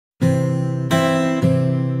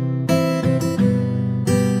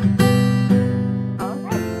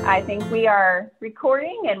I think we are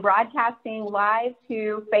recording and broadcasting live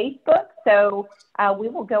to Facebook, so we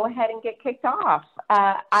will go ahead and get kicked off.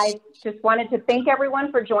 I just wanted to thank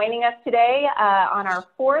everyone for joining us today on our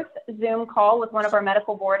fourth Zoom call with one of our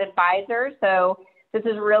medical board advisors. So this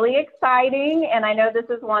is really exciting, and I know this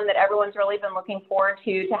is one that everyone's really been looking forward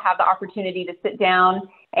to have the opportunity to sit down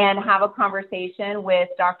and have a conversation with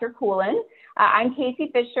Dr. Koolen. I'm Casey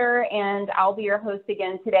Fisher, and I'll be your host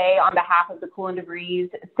again today on behalf of the Koolen-de Vries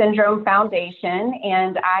Syndrome Foundation.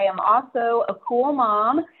 And I am also a cool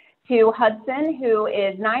mom to Hudson, who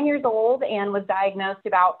is 9 years old and was diagnosed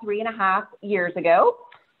about 3.5 years ago.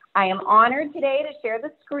 I am honored today to share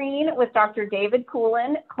the screen with Dr. David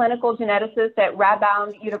Koolen, clinical geneticist at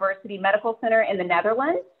Radboud University Medical Center in the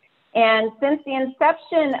Netherlands. And since the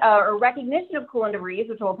inception or recognition of Koolen-de Vries,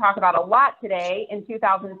 which we'll talk about a lot today, in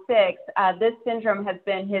 2006, this syndrome has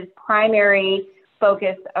been his primary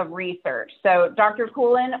focus of research. So Dr.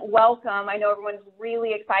 Koolen, welcome. I know everyone's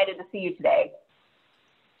really excited to see you today.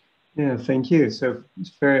 Yeah, thank you. So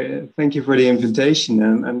thank you for the invitation.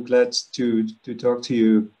 I'm glad to talk to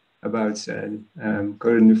you about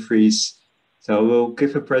Koolen-de Vries. So we'll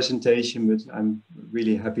give a presentation, but I'm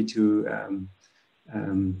really happy to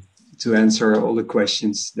answer all the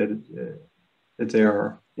questions that there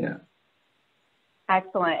are. Yeah.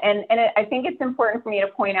 Excellent. And I think it's important for me to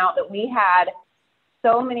point out that we had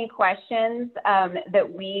so many questions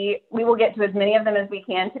that we will get to as many of them as we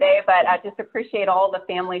can today, but I just appreciate all the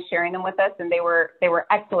families sharing them with us, and they were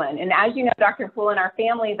excellent. And as you know, Dr. Koolen, our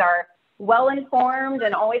families are well informed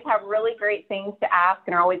and always have really great things to ask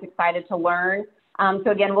and are always excited to learn. So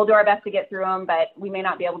again, we'll do our best to get through them, but we may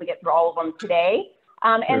not be able to get through all of them today.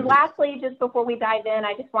 And lastly, just before we dive in,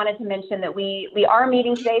 I just wanted to mention that we are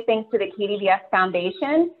meeting today thanks to the KdVS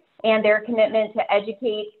Foundation and their commitment to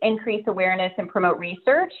educate, increase awareness, and promote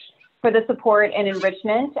research for the support and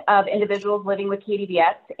enrichment of individuals living with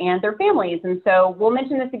KdVS and their families. And so we'll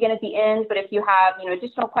mention this again at the end, but if you have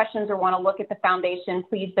additional questions or want to look at the foundation,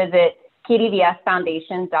 please visit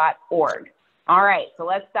kdvsfoundation.org. All right, so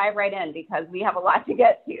let's dive right in because we have a lot to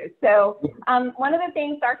get to. So one of the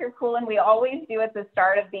things, Dr. Koolen, we always do at the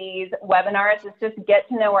start of these webinars is just get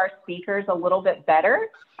to know our speakers a little bit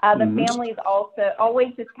better. The families also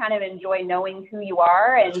always just kind of enjoy knowing who you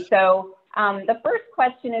are. And so the first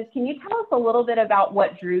question is, can you tell us a little bit about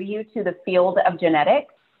what drew you to the field of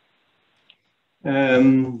genetics?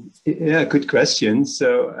 Yeah, good question.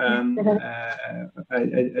 So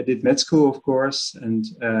I did med school, of course, and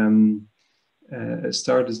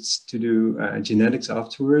started to do genetics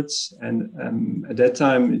afterwards. And at that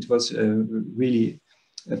time, it was really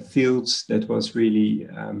a field that was really,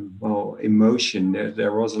 well, emotion.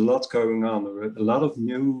 There was a lot going on. There were a lot of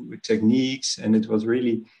new techniques, and it was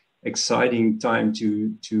really exciting time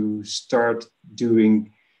to start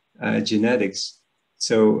doing genetics.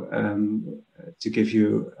 So to give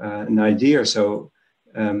you an idea, so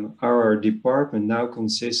our department now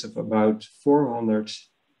consists of about 400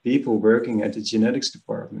 people working at the genetics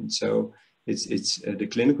department. So it's the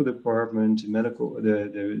clinical department,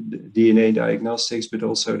 the DNA diagnostics, but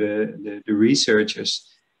also the researchers.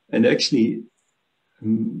 And actually,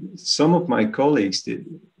 some of my colleagues,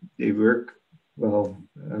 they work, well,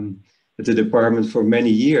 at the department for many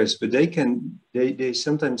years, but they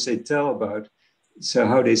sometimes tell about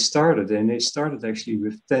how they started, and they started actually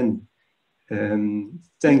with 10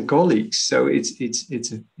 colleagues. So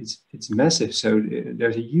it's massive. So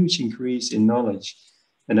there's a huge increase in knowledge.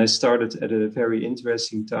 And I started at a very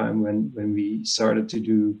interesting time when we started to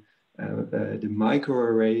do the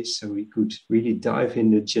microarrays, so we could really dive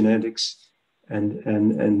into genetics. And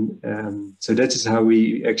so that is how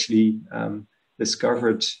we actually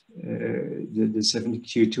discovered the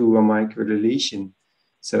 72 microdeletion.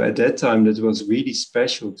 So at that time, that was really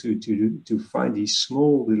special to find these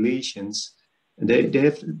small deletions. And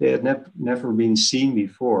they had never been seen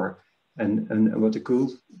before. And what the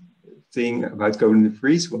cool thing about Koolen-de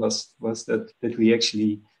Vries was that we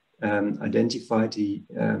actually identified the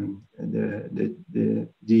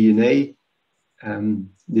DNA,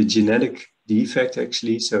 the genetic defect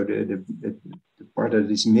actually, so the part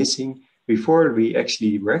that is missing, before we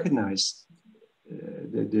actually recognized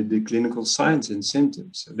the clinical signs and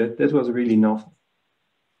symptoms. So that was really novel.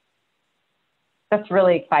 That's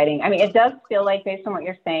really exciting. I mean, it does feel like, based on what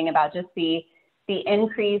you're saying about just the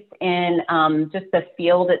increase in just the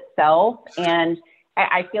field itself, and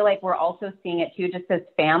I feel like we're also seeing it too, just as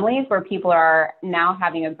families, where people are now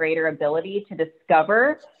having a greater ability to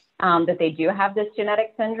discover that they do have this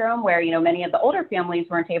genetic syndrome, where many of the older families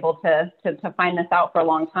weren't able to find this out for a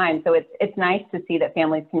long time. So it's nice to see that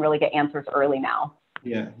families can really get answers early now.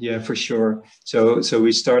 Yeah, for sure. So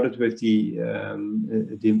we started with the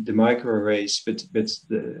microarrays, but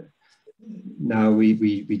now we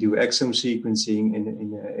do exome sequencing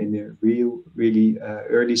in a really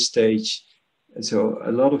early stage. And so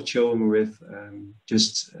a lot of children with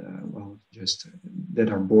just that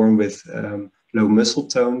are born with low muscle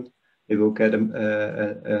tone, they will get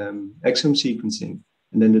exome sequencing,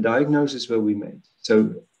 and then the diagnosis will be made.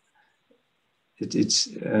 So it's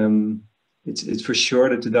for sure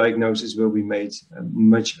that the diagnosis will be made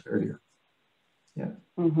much earlier. Yeah.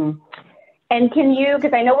 Mm-hmm. And can you,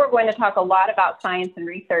 because I know we're going to talk a lot about science and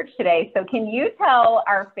research today, so can you tell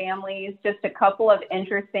our families just a couple of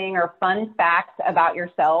interesting or fun facts about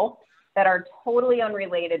yourself that are totally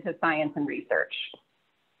unrelated to science and research?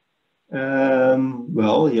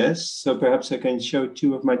 Well, yes. So perhaps I can show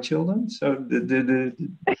two of my children. So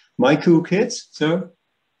my cool kids. So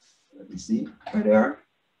let me see where they are.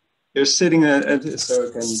 They're sitting so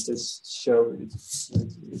I can just show it.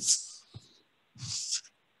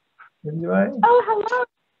 Do I? Oh, hello.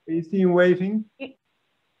 Can you see him waving?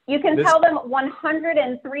 You can tell them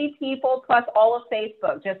 103 people plus all of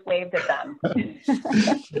Facebook just waved at them.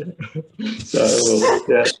 So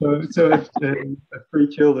 3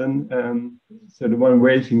 children. So the one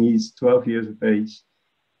waving, he's 12 years of age,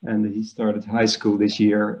 and he started high school this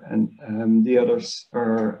year, and the others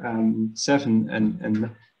are 7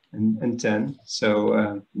 and 10.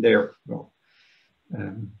 So they're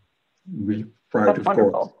really proud. That's of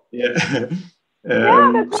wonderful. Course. Yeah. Yeah,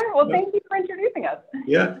 that's wonderful. Well, thank you for introducing us.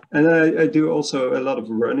 Yeah, and I do also a lot of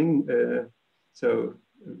running. So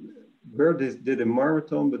Bert did a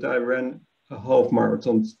marathon, but I ran a half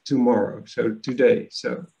marathon tomorrow, so today.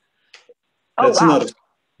 So that's wow. another.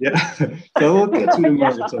 Yeah, so we'll get to the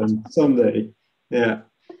marathon someday. Yeah.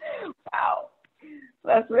 Wow,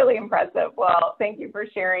 that's really impressive. Well, thank you for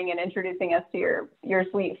sharing and introducing us to your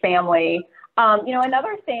sweet family. You know,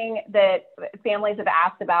 another thing that families have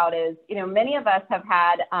asked about is, you know, many of us have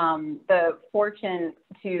had the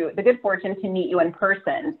good fortune to meet you in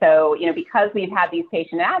person. So, you know, because we've had these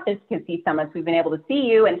patient advocacy summits, we've been able to see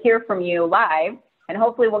you and hear from you live. And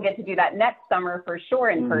hopefully we'll get to do that next summer for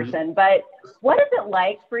sure in person. But what is it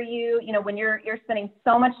like for you, you know, when you're spending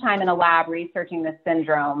so much time in a lab researching this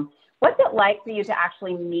syndrome? What's it like for you to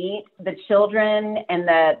actually meet the children and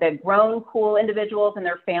the grown, cool individuals and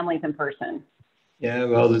their families in person? Yeah,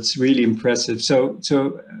 well, that's really impressive. So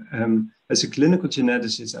as a clinical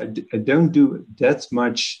geneticist, I don't do that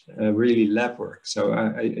much really lab work. So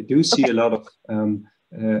I do see a lot of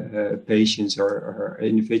patients or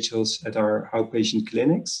individuals at our outpatient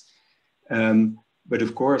clinics. But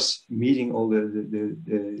of course, meeting all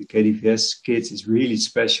the KdVS kids is really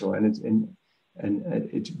special, and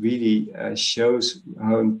it really shows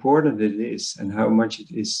how important it is and how much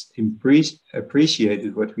it is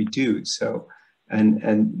appreciated what we do. So,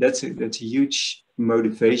 and that's a huge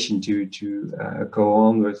motivation to go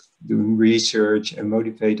on with doing research and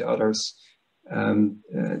motivate others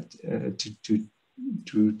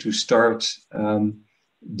to start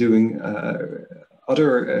doing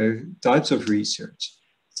other types of research.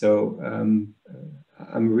 So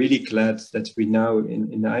I'm really glad that we now in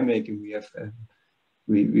Nijmegen we have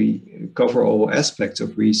we cover all aspects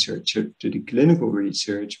of research, to the clinical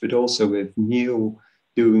research, but also with Neil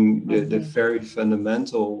doing the very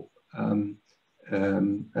fundamental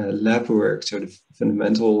lab work, so the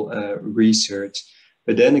fundamental research.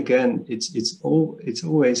 But then again, it's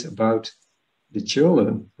always about the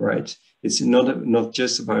children, right? It's not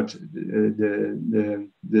just about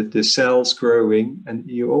the cells growing, and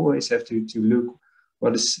you always have to look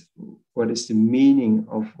what is the meaning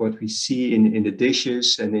of what we see in the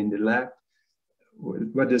dishes and in the lab.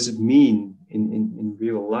 What does it mean in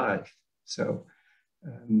real life? So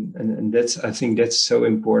and I think that's so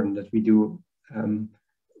important that we do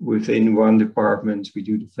within one department. We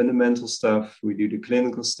do the fundamental stuff, we do the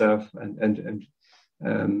clinical stuff, and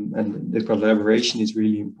the collaboration is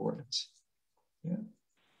really important. Yeah.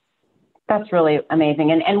 That's really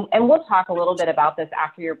amazing. And we'll talk a little bit about this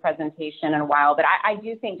after your presentation in a while, but I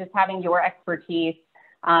do think just having your expertise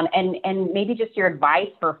and maybe just your advice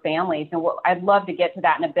for families, and I'd love to get to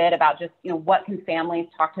that in a bit about just, you know, what can families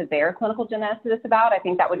talk to their clinical geneticists about? I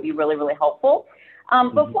think that would be really, really helpful.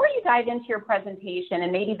 Before you dive into your presentation,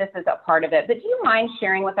 and maybe this is a part of it, but do you mind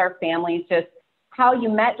sharing with our families just how you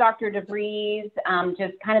met Dr. de Vries,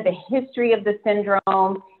 just kind of the history of the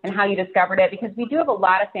syndrome and how you discovered it? Because we do have a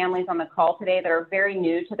lot of families on the call today that are very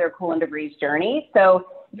new to their Koolen-de Vries journey. So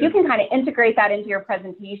if you can kind of integrate that into your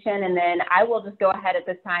presentation, and then I will just go ahead at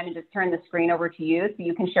this time and just turn the screen over to you so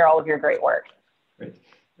you can share all of your great work. Great.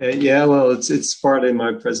 Yeah, well, it's part in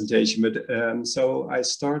my presentation, but so I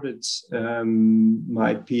started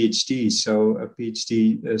my PhD, so a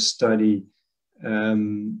PhD study,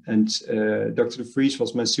 and Dr. De Vries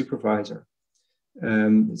was my supervisor.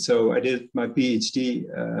 So I did my PhD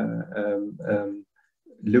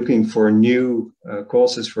looking for new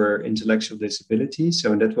causes for intellectual disability.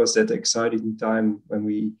 So that was that exciting time when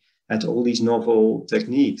we had all these novel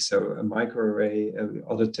techniques, so a microarray,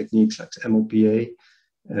 other techniques like MLPA.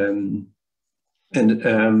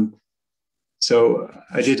 So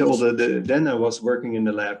I did all then I was working in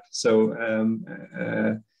the lab. So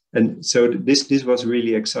and so this was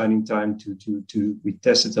really exciting time we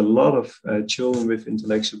tested a lot of children with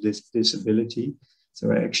intellectual disability.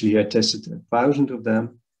 So I tested 1,000 of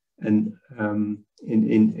them, and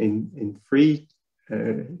in 3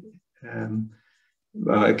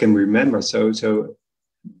 well, I can remember. So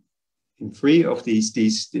in 3 of these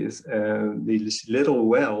little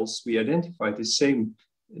wells, we identified the same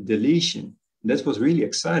deletion. That was really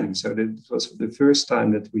exciting. So that was the first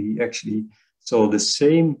time that we actually saw the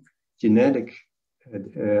same genetic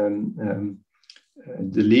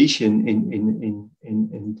deletion in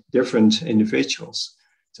different individuals.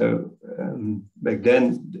 So back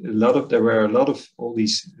then, there were a lot of all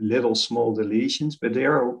these little small deletions, but they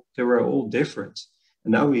were all different.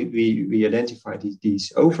 And now we identified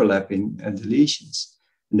these overlapping deletions.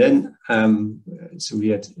 And then, so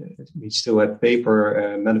we still had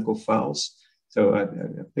paper medical files. So I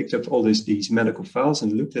picked up all these medical files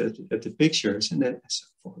and looked at the pictures, and then I said,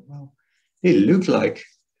 well, they look like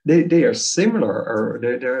they are similar, or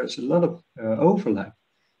there's a lot of overlap.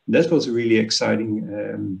 That was a really exciting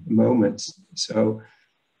moment. So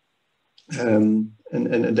and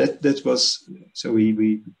that was, so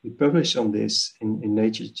we published on this in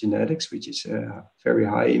Nature Genetics, which is a very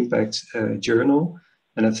high impact journal.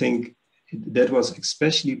 And I think that was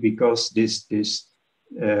especially because this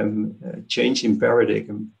change in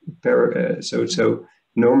paradigm. So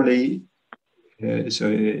normally, so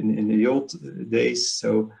in the old days,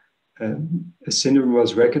 so a syndrome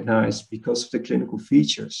was recognized because of the clinical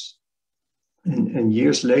features. And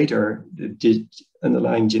years later, the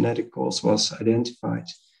underlying genetic cause was identified.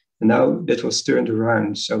 And now that was turned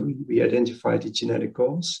around. So we identified the genetic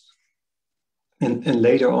cause. And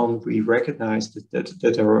later on, we recognized that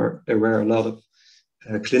there were a lot of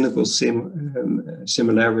clinical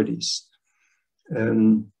similarities.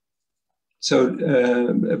 Dr.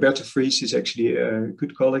 Vries is actually a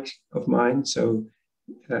good colleague of mine. So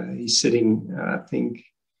he's sitting, I think,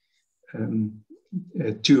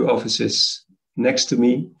 2 offices next to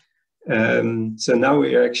me. So now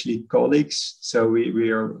we are actually colleagues. So we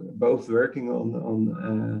are both working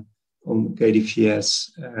on KdVS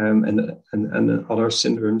and other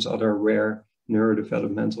syndromes, other rare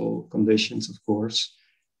neurodevelopmental conditions, of course.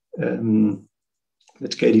 But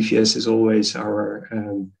KdVS is always our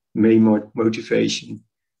main motivation.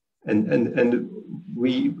 And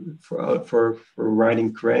we, for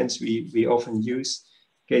writing grants, we often use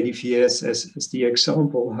KdVS as the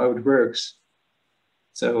example how it works.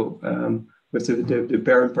 So with the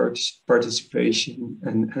parent participation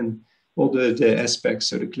and all the aspects,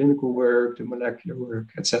 so the clinical work, the molecular work,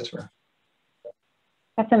 etc.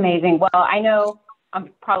 That's amazing. Well, I know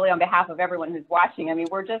probably on behalf of everyone who's watching, I mean,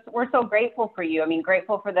 we're so grateful for you. I mean,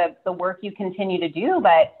 grateful for the work you continue to do,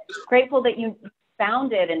 but grateful that you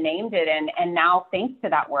found it and named it. And now, thanks to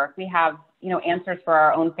that work, we have, answers for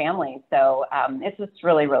our own families. So it's just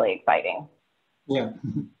really, really exciting. Yeah.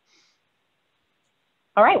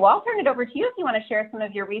 All right. Well, I'll turn it over to you if you want to share some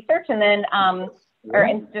of your research, and then or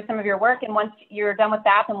just some of your work. And once you're done with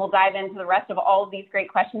that, then we'll dive into the rest of all of these great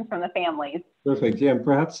questions from the families. Perfect. Yeah,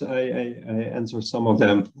 perhaps I answer some of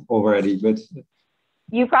them already, but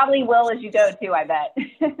you probably will as you go too, I bet.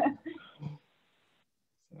 Let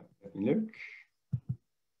me look.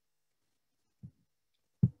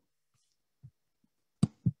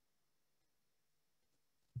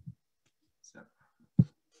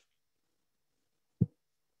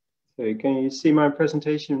 So can you see my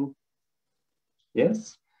presentation?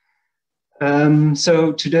 Yes.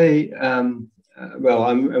 So today, well,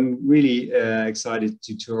 I'm really excited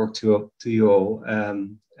to talk to you all.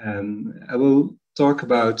 I will talk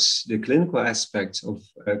about the clinical aspects of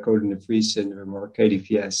Koolen-de Vries Syndrome, or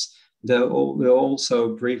KdVS. We'll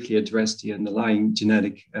also briefly address the underlying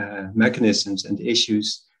genetic mechanisms and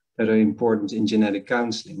issues that are important in genetic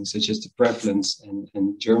counseling, such as the prevalence and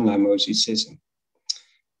germline mosaicism.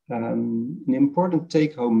 An important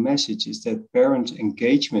take-home message is that parent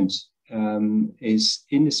engagement is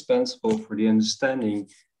indispensable for the understanding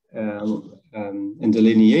and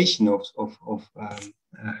delineation of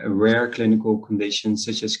a rare clinical condition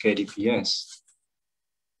such as KdVS.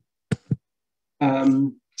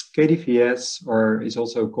 KdVS, or is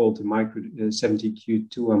also called the 70q21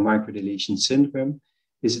 microdeletion syndrome,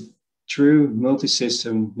 is a true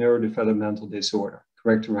multisystem neurodevelopmental disorder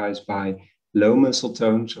characterized by low muscle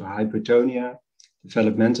tone, so hypotonia,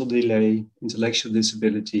 developmental delay, intellectual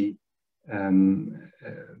disability,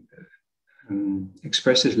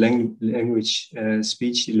 expressive language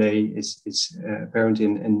speech delay is apparent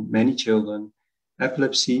in many children,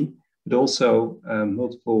 epilepsy, but also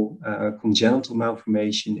multiple congenital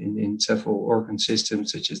malformation in several organ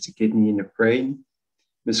systems, such as the kidney and the brain,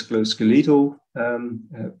 musculoskeletal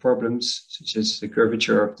problems, such as the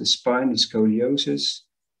curvature of the spine, the scoliosis,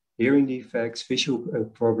 hearing defects, visual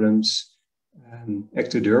problems,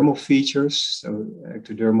 ectodermal features. So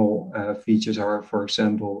ectodermal features are, for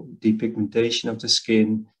example, depigmentation of the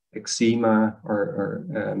skin, eczema, or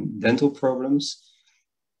dental problems,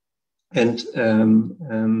 and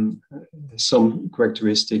some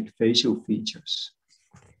characteristic facial features.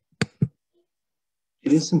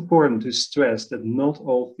 It is important to stress that not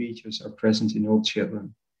all features are present in all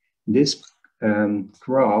children. In this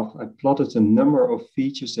graph, I plotted a number of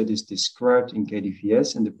features that is described in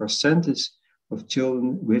KdVS and the percentage of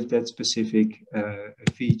children with that specific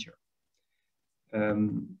feature.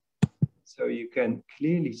 So you can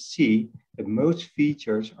clearly see that most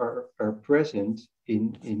features are present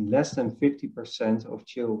in less than 50% of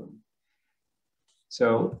children.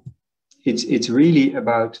 So it's really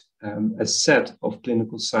about a set of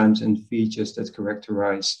clinical signs and features that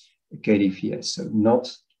characterize KdVS. So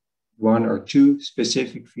not one or two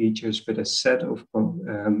specific features, but a set of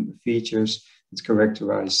features that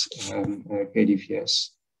characterize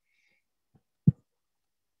KdVS.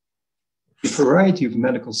 The variety of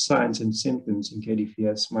medical signs and symptoms in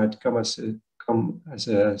KdVS might come as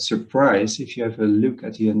a surprise if you have a look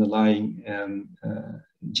at the underlying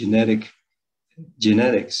genetics.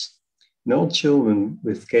 In all children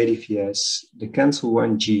with KdVS, the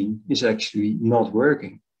cancel-1 gene is actually not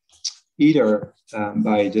working, either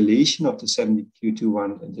by deletion of the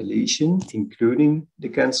 70q21 deletion, including the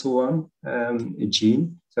cancel-1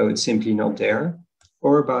 gene, so it's simply not there,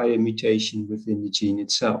 or by a mutation within the gene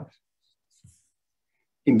itself.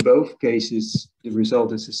 In both cases, the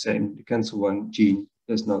result is the same. The cancel-1 gene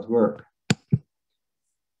does not work.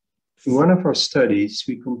 In one of our studies,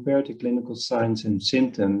 we compared the clinical signs and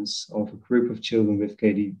symptoms of a group of children with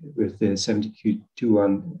the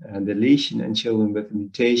 70q21 deletion and children with a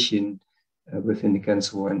mutation within the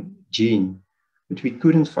cancel-1 gene, but we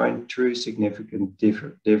couldn't find true significant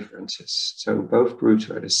differences. So both groups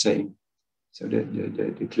were the same. So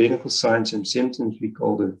the clinical signs and symptoms we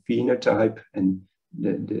call the phenotype, and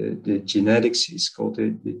the genetics is called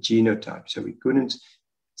the genotype. So we couldn't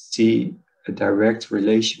see a direct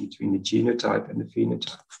relation between the genotype and the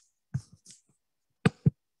phenotype.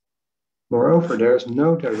 Moreover, there is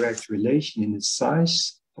no direct relation in the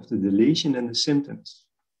size of the deletion and the symptoms.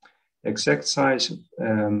 The exact size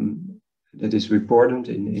that is reported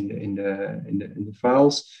in the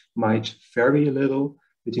files might vary a little,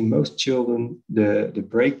 but in most children, the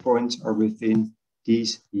breakpoints are within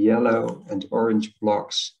these yellow and orange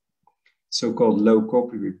blocks, so-called low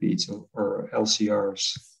copy repeats or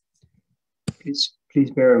LCRs.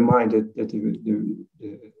 Please bear in mind that the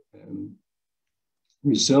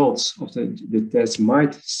results of the test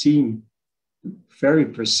might seem very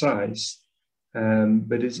precise,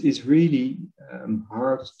 but it's really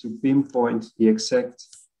hard to pinpoint the exact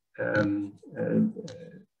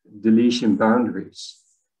deletion boundaries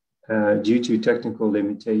due to technical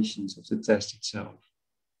limitations of the test itself.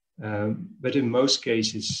 But in most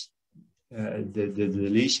cases, the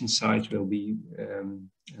deletion size will be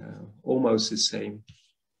almost the same.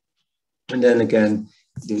 And then again,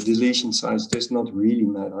 the deletion size does not really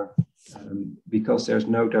matter because there's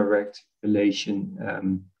no direct relation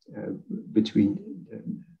between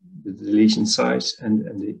the deletion size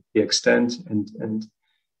and the extent and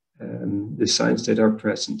the signs that are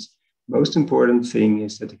present. Most important thing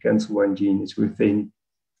is that the cancel-1 gene is within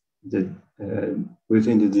the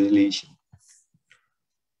deletion.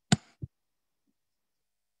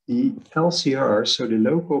 The LCRs, so the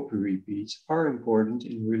low copy repeats, are important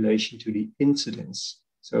in relation to the incidence.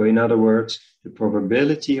 So in other words, the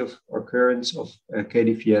probability of occurrence of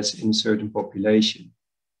KdVS in a certain population.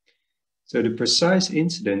 So the precise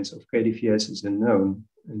incidence of KdVS is unknown,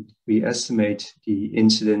 and we estimate the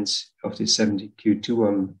incidence of the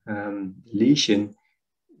 70q21 deletion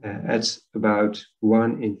at about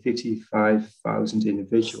 1 in 55,000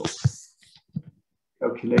 individuals.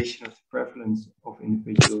 Calculation of the prevalence of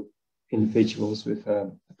individual individuals with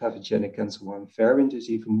a pathogenic cancer 1 variant is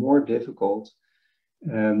even more difficult.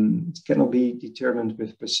 It cannot be determined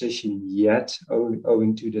with precision yet,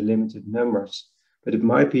 owing to the limited numbers, but it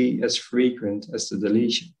might be as frequent as the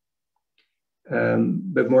deletion.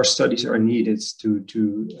 But more studies are needed to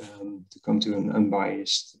come to an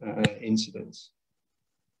unbiased incidence.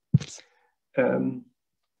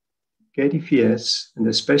 KdVS, and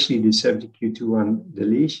especially the 70q21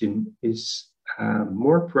 deletion, is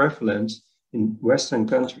more prevalent in Western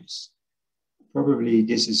countries. Probably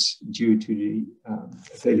this is due to the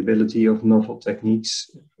availability of novel techniques,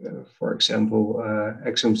 for example,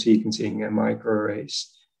 exome sequencing and microarrays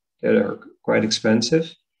that are quite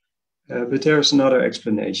expensive. But there's another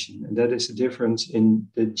explanation, and that is a difference in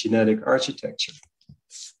the genetic architecture.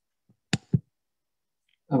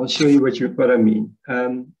 I will show you what I mean.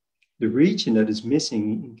 The region that is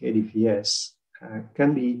missing in KdVS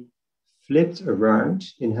can be flipped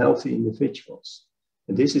around in healthy individuals.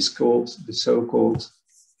 And this is called the so-called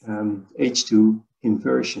H2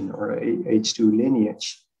 inversion or H2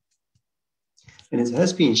 lineage. And it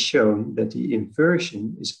has been shown that the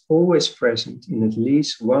inversion is always present in at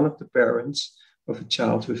least one of the parents of a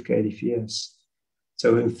child with KdVS.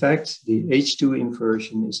 So in fact, the H2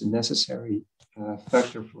 inversion is a necessary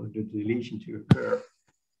factor for the deletion to occur.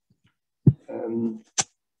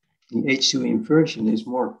 The H2 inversion is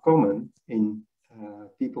more common in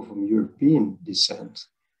people from European descent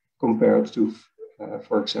compared to,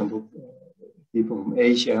 for example, people from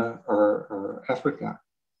Asia or Africa.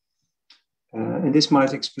 And this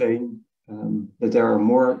might explain that there are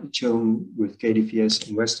more children with KdVS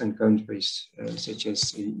in Western countries, such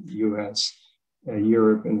as the US,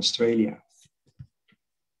 Europe, and Australia.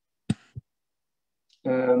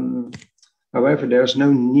 However, there's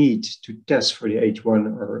no need to test for the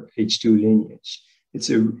H1 or H2 lineage. It's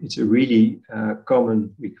a really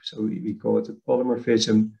common, so we call it a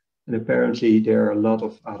polymorphism, and apparently there are a lot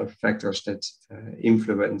of other factors that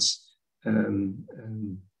influence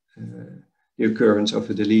the occurrence of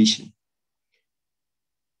a deletion.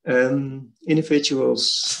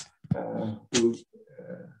 Individuals who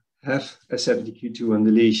have a 70q21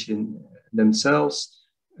 deletion themselves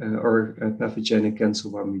or a pathogenic cancer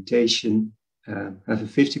 1 mutation have a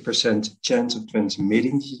 50% chance of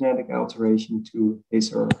transmitting the genetic alteration to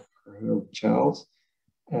his or her child.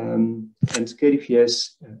 And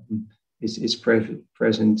KdVS is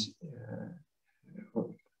present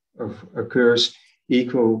or occurs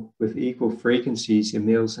with equal frequencies in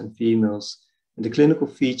males and females. And the clinical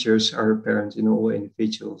features are apparent in all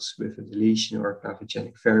individuals with a deletion or a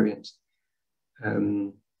pathogenic variant.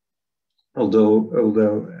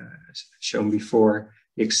 Although as shown before,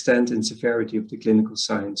 the extent and severity of the clinical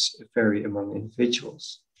signs vary among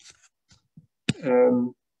individuals.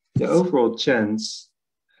 The overall chance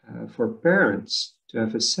for parents to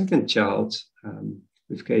have a second child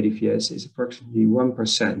with KdVS is approximately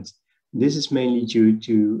 1%. This is mainly due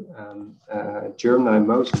to germline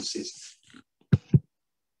mosaicism.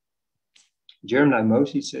 Germline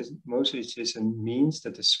mosaicism means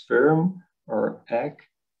that the sperm or egg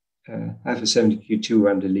have a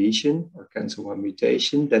 70q21 deletion or cancer 1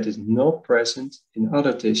 mutation that is not present in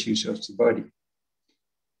other tissues of the body.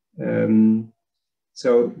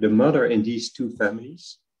 So the mother in these two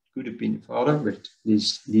families could have been the father, but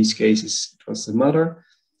these cases it was the mother,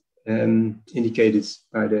 indicated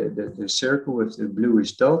by the circle with the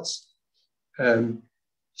bluish dots.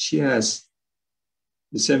 She has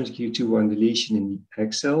the 70q21 deletion in the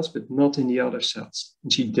egg cells, but not in the other cells.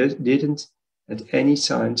 And she didn't have any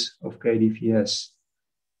signs of KdVS.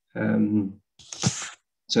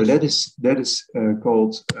 So that is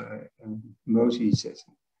called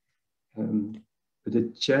mosaicism. But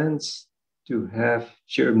the chance to have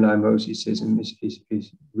germline mosaicism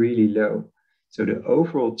is really low. So the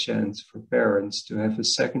overall chance for parents to have a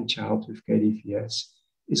second child with KdVS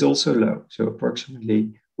is also low, so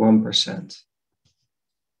approximately 1%.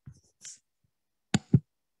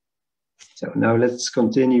 So now let's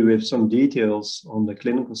continue with some details on the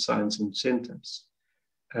clinical signs and symptoms.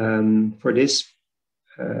 For this,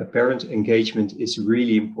 parent engagement is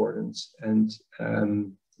really important. And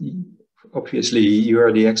obviously, you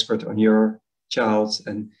are the expert on your child,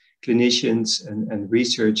 and clinicians and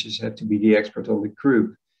researchers have to be the expert on the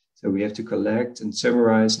group. So we have to collect and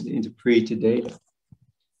summarize and interpret the data.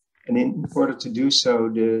 And in order to do so,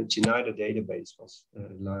 the GENIDA database was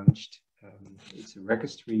launched. It's a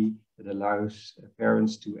registry that allows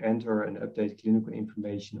parents to enter and update clinical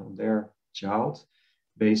information on their child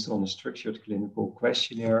based on a structured clinical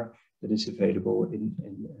questionnaire that is available in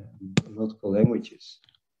multiple languages.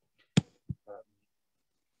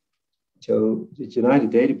 So the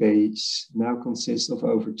United database now consists of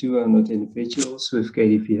over 200 individuals with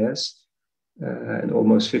KdVS, and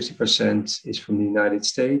almost 50% is from the United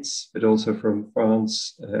States, but also from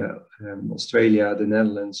France, Australia, the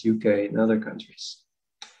Netherlands, UK, and other countries.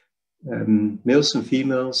 Males and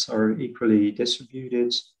females are equally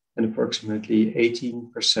distributed, and approximately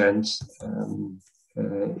 18%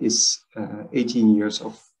 is 18 years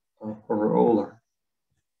or older.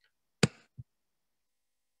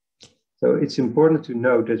 So it's important to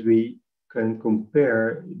note that we can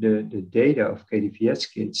compare the data of KdVS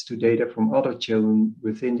kids to data from other children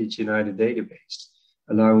within the United database,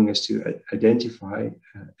 allowing us to identify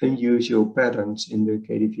unusual patterns in the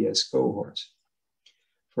KdVS cohort.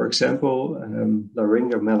 For example,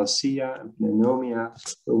 laryngomalacia and pneumonia,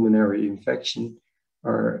 pulmonary infection,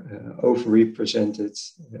 are overrepresented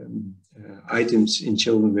items in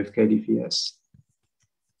children with KdVS.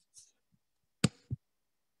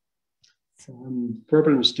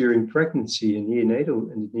 Problems during pregnancy and the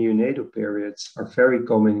neonatal periods are very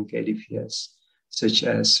common in KdVS, such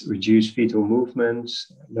as reduced fetal movement,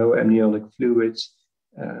 low amniotic fluids,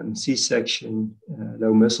 C-section,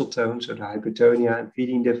 low muscle tone, so the hypotonia, and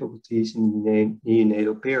feeding difficulties in the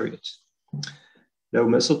neonatal periods. Low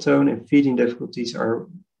muscle tone and feeding difficulties are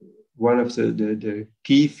one of the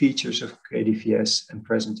key features of KdVS and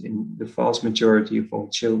present in the vast majority of all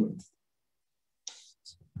children.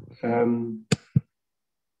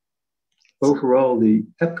 Overall, the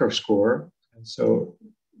EPGAR score, so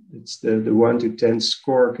it's the 1 to 10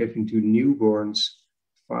 score given to newborns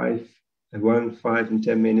 1, 5, and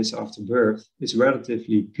 10 minutes after birth, is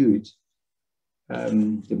relatively good.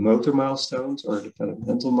 The motor milestones or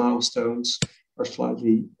developmental milestones are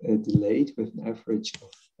slightly delayed, with an average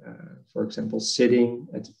of, for example, sitting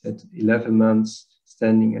at 11 months,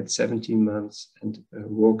 standing at 17 months, and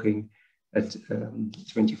walking at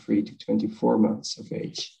 23 to 24 months of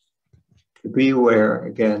age. But be aware,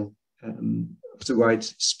 again, of the wide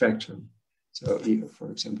spectrum. So, for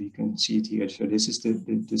example, you can see it here. So this is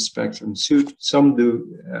the spectrum. Some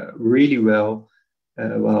do really well,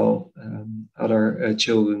 while other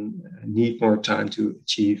children need more time to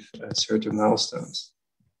achieve certain milestones.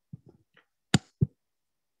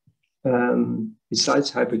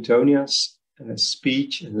 Besides hypotonias,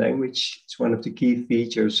 speech and language is one of the key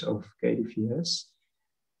features of KdVS.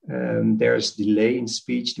 There's delay in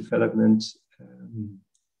speech development,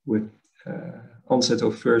 with onset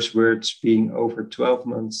of first words being over 12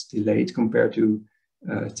 months delayed compared to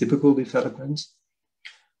typical development.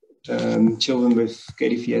 Children with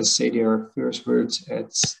KdVS say their first words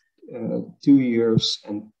at 2 years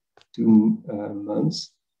and 2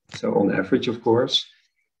 months, so on average, of course.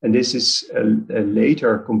 And this is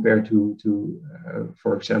later compared to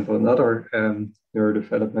for example, another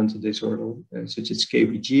neurodevelopmental disorder, such as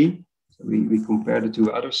KBG. So we compared it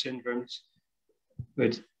to other syndromes.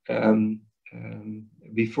 But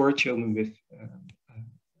before children with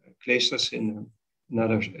Kleefstra syndrome,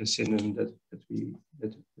 another syndrome that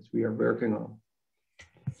we are working on.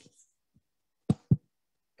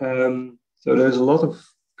 So there's a lot of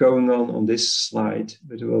going on this slide,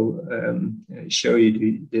 but we'll show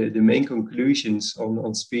you the main conclusions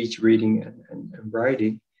on speech, reading, and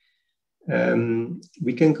writing.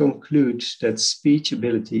 We can conclude that speech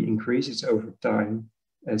ability increases over time,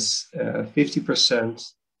 as 50%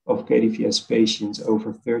 of KdVS patients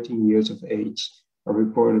over 13 years of age are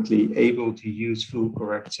reportedly able to use full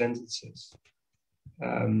correct sentences.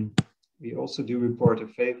 We also do report a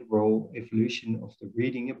favorable evolution of the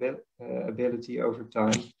reading ability over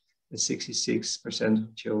time, as 66%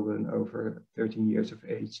 of children over 13 years of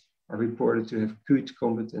age are reported to have good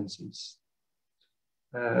competencies.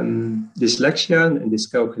 Dyslexia and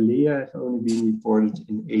dyscalculia have only been reported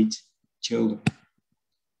in 8 children.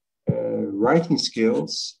 Writing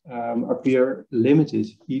skills appear limited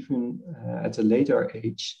even at a later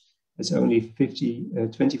age, as only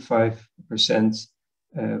 25%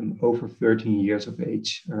 over 13 years of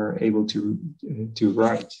age are able to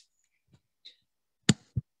write.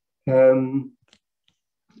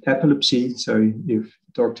 Epilepsy, so you've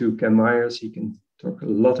talked to Ken Myers, he can talk a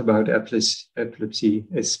lot about epilepsy.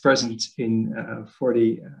 It's present in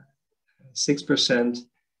 46%,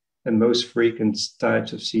 and most frequent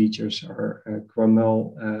types of seizures are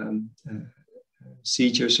Cromwell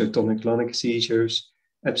seizures, or tonic-clonic seizures.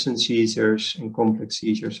 Absent seizures and complex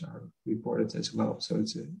seizures are reported as well. So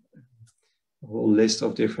it's a whole list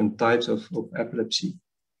of different types of epilepsy.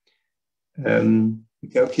 We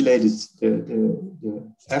calculated the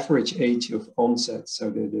average age of onset,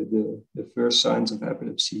 so the first signs of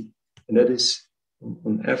epilepsy, and that is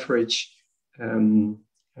on average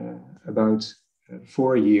about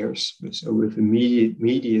 4 years, so with a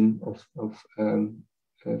median of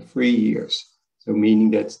 3 years. So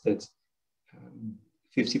meaning that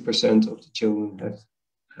 50% of the children have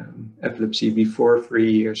epilepsy before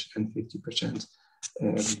 3 years and 50%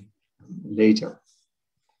 later.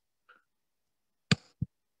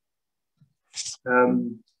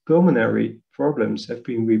 Pulmonary problems have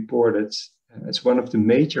been reported as one of the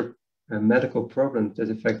major medical problems that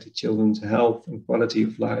affected children's health and quality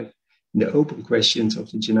of life in the open questions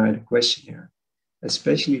of the Genida questionnaire,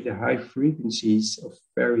 especially the high frequencies of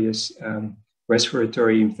various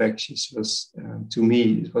respiratory infections was, to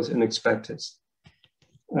me, it was unexpected.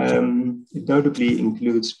 It notably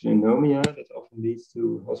includes pneumonia that often leads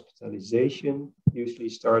to hospitalization, usually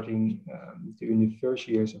starting during the first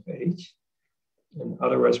years of age. And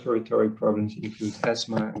other respiratory problems include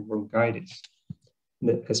asthma and bronchitis.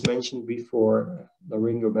 And as mentioned before,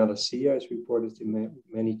 laryngomalacia is reported in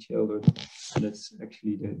many children. And that's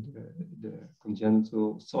actually the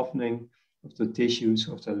congenital softening of the tissues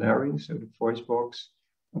of the larynx, so the voice box,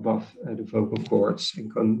 above the vocal cords,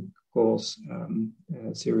 and can cause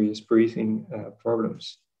serious breathing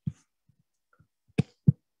problems.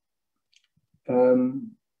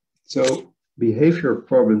 So behavioral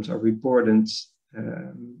problems are reported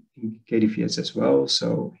in KdVS as well,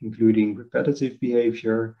 so including repetitive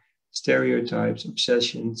behavior, stereotypes,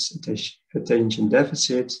 obsessions, attention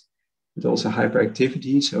deficit, but also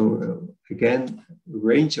hyperactivity. So again, a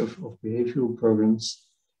range of behavioral problems.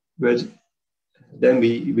 But then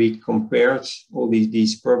we compared all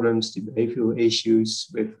these problems, the behavioral issues,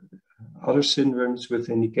 with other syndromes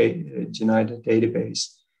within the Genida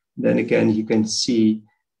database. Then again, you can see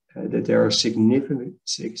that there are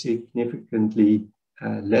significantly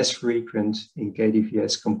less frequent in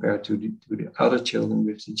KdVS compared to the other children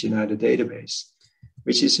with the Genida database,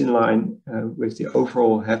 which is in line with the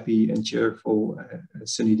overall happy and cheerful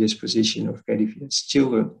sunny disposition of KdVS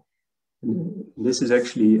children. And this is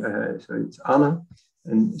actually, so it's Anna,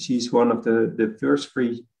 and she's one of the first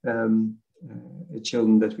 3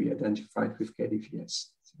 children that we identified with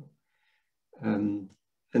KdVS. So,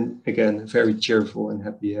 and again, a very cheerful and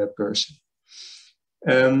happy person.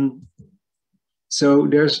 So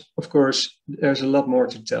there's, of course, there's a lot more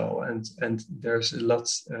to tell, and there's a lot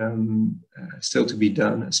still to be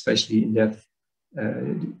done, especially in depth,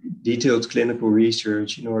 detailed clinical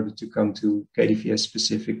research in order to come to KdVS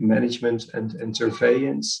specific management and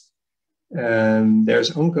surveillance.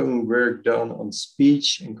 There's ongoing work done on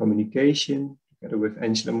speech and communication, together with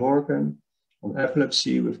Angela Morgan, on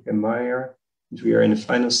epilepsy with Ken Meyer. We are in the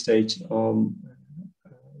final stage of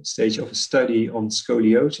a study on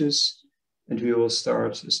scoliosis, and we will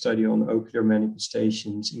start a study on ocular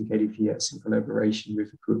manifestations in KdVS in collaboration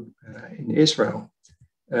with a group in Israel.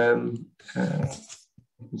 You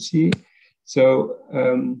can see. So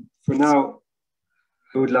for now,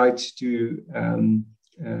 I would like to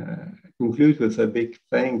conclude with a big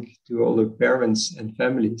thank to all the parents and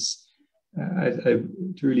families. I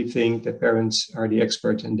truly think that parents are the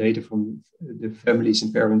experts, and data from the families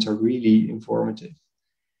and parents are really informative.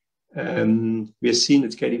 We have seen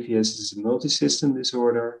that KdVS is a multi-system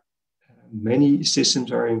disorder. Many systems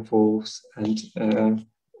are involved, and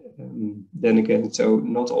then again, so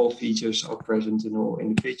not all features are present in all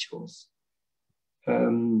individuals.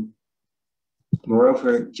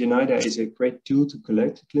 Moreover, Genida is a great tool to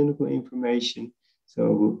collect clinical information.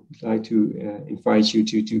 So I'd like to invite you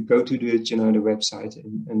to go to the Genida website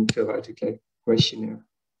and fill out the questionnaire.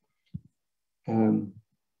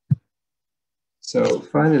 So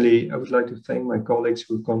finally, I would like to thank my colleagues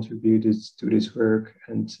who contributed to this work,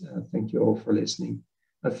 and thank you all for listening.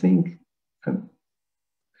 I think I'm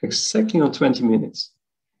exactly on 20 minutes.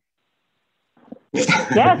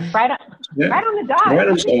 Yes, right on the dot. Right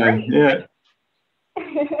on time, yeah.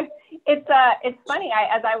 It's funny,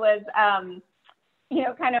 as I was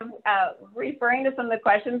kind of referring to some of the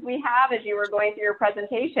questions we have as you were going through your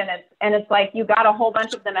presentation, and it's like you got a whole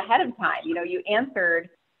bunch of them ahead of time. You answered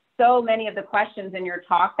so many of the questions in your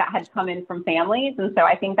talk that had come in from families, and so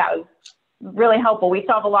I think that was really helpful. We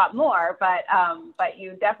still have a lot more, but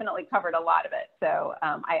you definitely covered a lot of it. So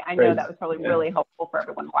I know that was probably really helpful for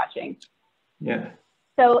everyone watching. Yeah.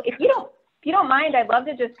 So if you don't mind, I'd love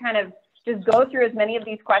to just kind of go through as many of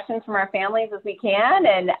these questions from our families as we can,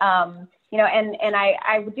 and I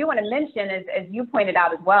do want to mention, as you pointed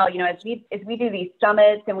out as well, as we do these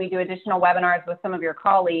summits and we do additional webinars with some of your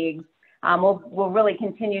colleagues, we'll really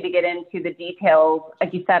continue to get into the details,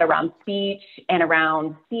 like you said, around speech and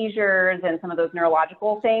around seizures and some of those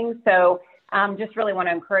neurological things. So just really want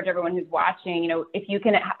to encourage everyone who's watching, if you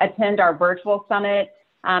can attend our virtual summit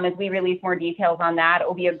as we release more details on that, it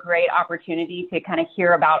will be a great opportunity to kind of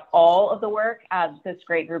hear about all of the work this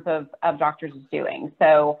great group of doctors is doing.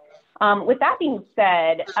 So with that being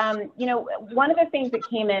said, you know, one of the things that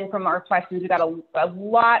came in from our questions, we got a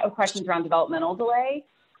lot of questions around developmental delay.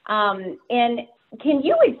 And can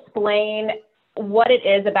you explain what it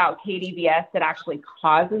is about KdVS that actually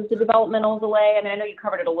causes the developmental delay? I mean, I know you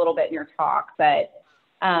covered it a little bit in your talk, but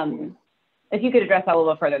if you could address that a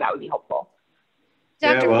little further, that would be helpful.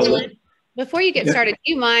 Dr. Koolen, before you get started,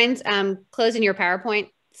 do you mind closing your PowerPoint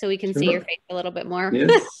so we can see your face a little bit more?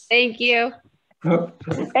 Yes. Thank you. Oh.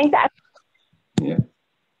 Thanks, Ash. Yeah.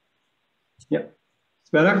 Yeah. It's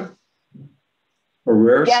better? Or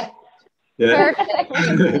worse? Yes. Yeah.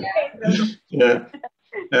 Perfect. Yeah.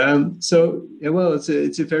 So, yeah, well,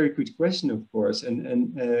 it's a very good question, of course.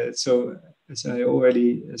 And so, as I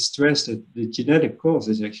already stressed, that the genetic cause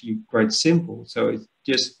is actually quite simple. So it's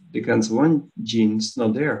just the cancer-1 gene is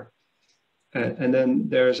not there. And then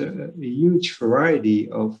there's a huge variety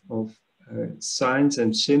of signs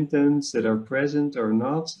and symptoms that are present or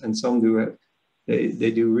not. And some do have,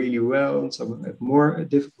 they do really well, and some have more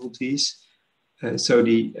difficulties. So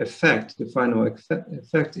the effect, the final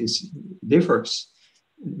effect differs.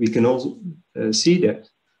 We can also see that.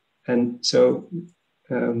 And so,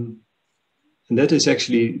 and that is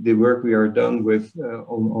actually the work we are done with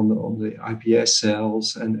on the iPS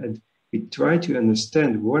cells, and we try to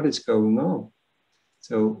understand what is going on.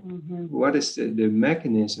 So, what is the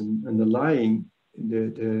mechanism underlying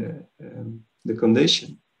the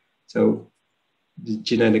condition? So, the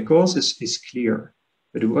genetic cause is clear,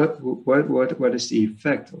 but what is the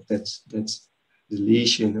effect of that's the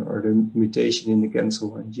lesion or the mutation in the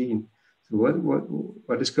cancer-1 gene? So,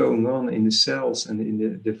 what is going on in the cells and in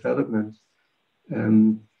the development?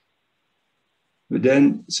 But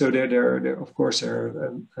then, so there of course, there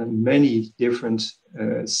are many different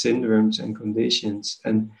syndromes and conditions,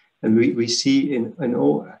 and we see in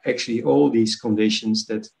all these conditions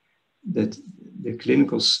that the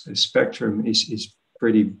clinical spectrum is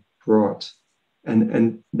pretty broad,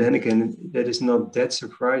 and then again, that is not that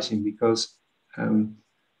surprising because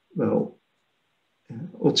well,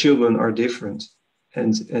 all children are different,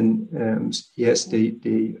 and yes,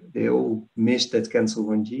 they all miss that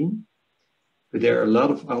cancer-1 gene. But there are a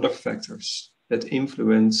lot of other factors that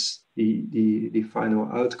influence the final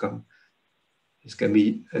outcome. This can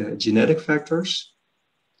be genetic factors,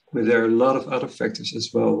 but there are a lot of other factors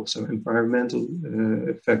as well. So environmental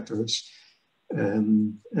factors,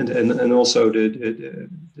 and also the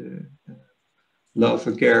love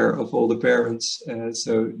and care of all the parents.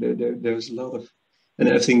 So there's a lot of,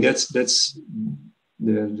 and I think that's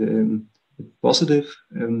the positive.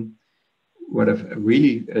 What I've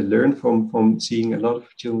really learned from seeing a lot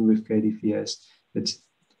of children with KdVS, that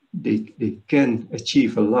they can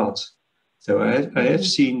achieve a lot. So I have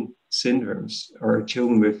seen syndromes or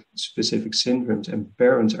children with specific syndromes, and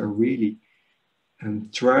parents are really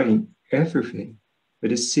trying everything,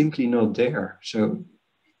 but it's simply not there. So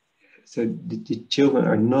the children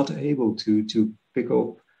are not able to pick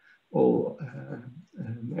up all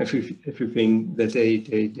everything that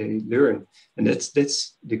they learn, and that's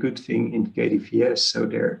the good thing in KdVS. So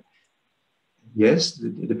there, yes, the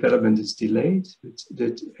development is delayed, but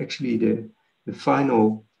that actually the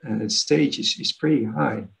final stage is pretty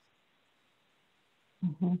high.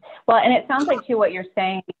 Well, and it sounds like too what you're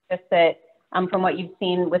saying is just that from what you've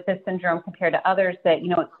seen with this syndrome compared to others, that, you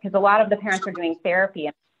know, because a lot of the parents are doing therapy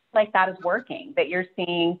and like that is working, that you're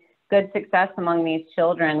seeing good success among these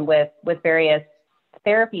children with various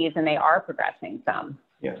therapies, and they are progressing some.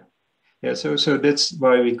 Yeah. So that's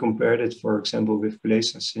why we compared it, for example, with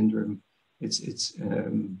Koolen syndrome. It's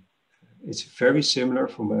very similar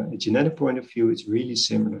from a genetic point of view. It's really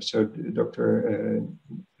similar. So Dr.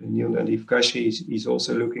 Koolen-de Vries is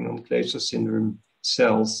also looking on Koolen syndrome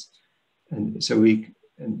cells, and so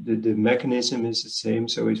the mechanism is the same.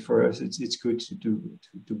 So for us, it's good to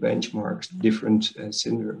benchmark different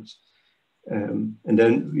syndromes. And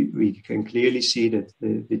then we can clearly see that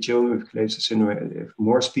the children with Koolen syndrome have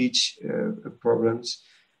more speech problems,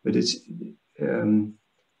 but it's in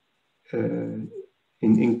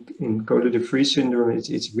Koolen-de Vries syndrome,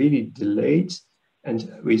 it's really delayed. And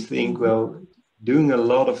we think, well, doing a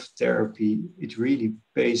lot of therapy, it really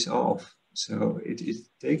pays off. So it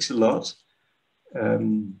takes a lot.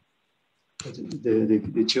 The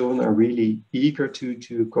children are really eager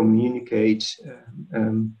to communicate,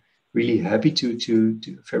 really happy to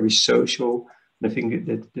very social. And I think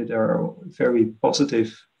that are very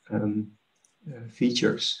positive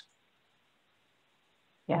features.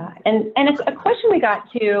 Yeah, and a question we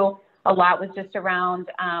got to a lot was just around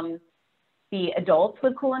the adults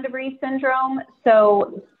with Koolen-de Vries syndrome.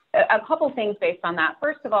 So a couple things based on that.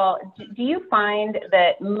 First of all, do you find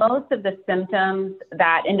that most of the symptoms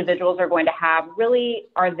that individuals are going to have really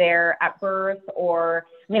are there at birth? Or,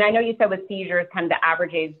 I mean, I know you said with seizures, kind of the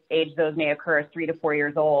average age those may occur is 3 to 4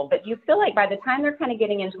 years old, but do you feel like by the time they're kind of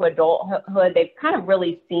getting into adulthood, they've kind of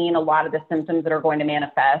really seen a lot of the symptoms that are going to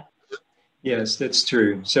manifest? Yes, that's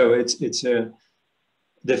true. So it's a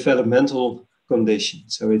developmental condition.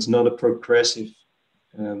 So it's not a progressive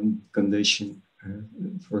condition.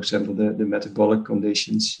 For example, the metabolic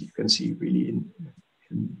conditions you can see really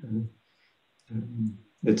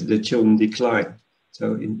that the children decline.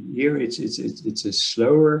 So in here it's a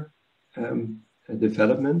slower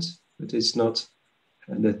development, but it's not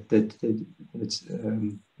it's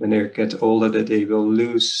when they get older that they will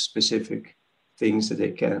lose specific things that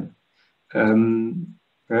they can.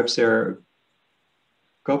 Perhaps there are a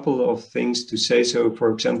couple of things to say. So, for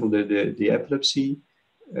example, the epilepsy.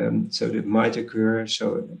 So that might occur,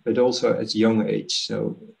 but also at young age.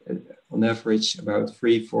 So on average, about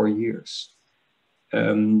 3-4 years.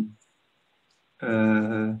 The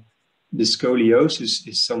scoliosis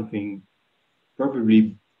is something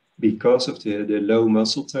probably because of the low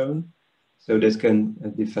muscle tone. So that can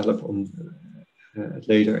develop on at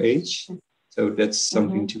later age. So that's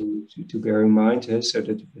something to bear in mind. So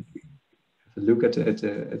that we have a look at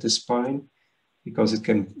the spine, because it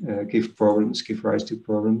can give rise to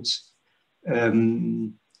problems.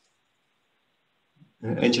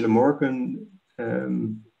 Angela Morgan,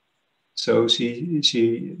 so she's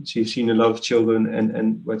seen a lot of children,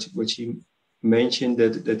 and what she mentioned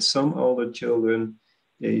that some older children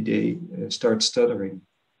they start stuttering.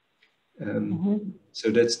 So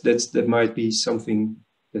that might be something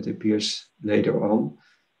that appears later on,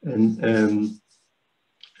 and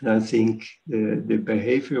I think the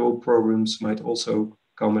behavioral problems might also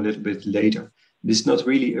come a little bit later. It's not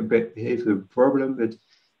really a behavioral problem, but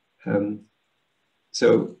and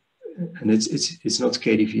it's not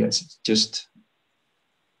KdVS. It's just,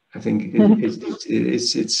 I think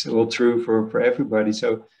it's all true for everybody.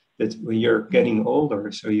 So that when you're getting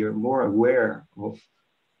older, so you're more aware of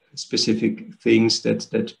specific things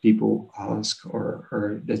that people ask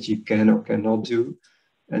or that you can or cannot do.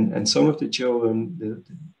 And some of the children,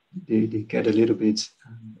 they get a little bit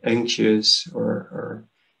anxious or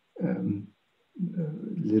a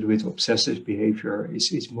little bit obsessive behavior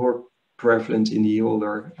is more prevalent in the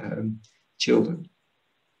older children.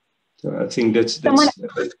 So I think that's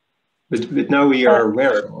but now we are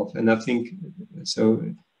aware of, and I think so.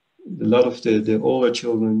 A lot of the older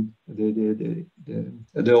children, the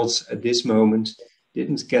adults at this moment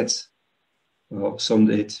didn't get, well, some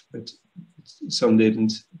did, but some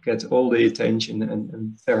didn't get all the attention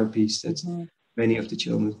and therapies that many of the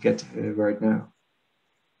children get right now.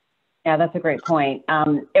 Yeah, that's a great point.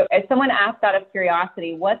 If someone asked out of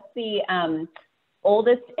curiosity, what's the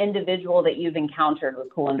oldest individual that you've encountered with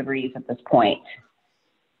Koolen-de Vries at this point?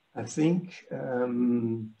 I think,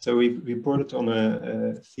 so we reported on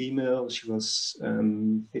a female. She was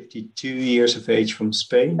 52 years of age from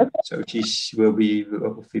Spain. Okay. So she will be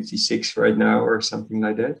 56 right now or something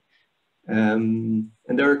like that. And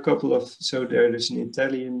there are a couple of, so there's an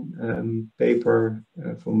Italian paper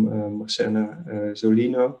from Marcella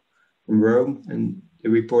Zolino from Rome, and they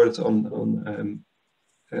reported on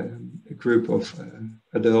a group of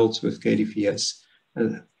adults with KdVS.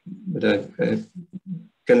 But I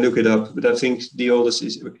can look it up, but I think the oldest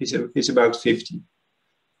is about 50.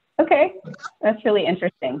 Okay, that's really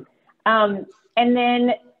interesting. And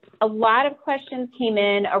then a lot of questions came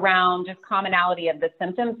in around just commonality of the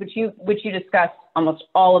symptoms, which you discussed almost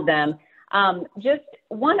all of them. Just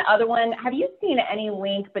one other one, have you seen any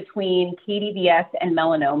link between KdVS and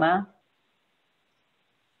melanoma?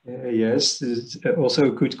 Yes, it's also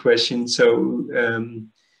a good question.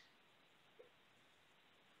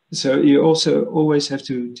 So you also always have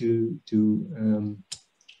to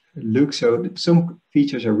look. So some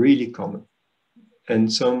features are really common,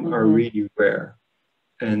 and some are really rare,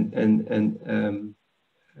 and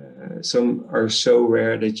some are so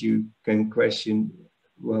rare that you can question,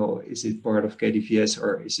 well, is it part of KdVS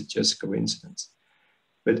or is it just coincidence?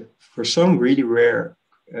 But for some really rare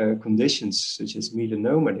conditions, such as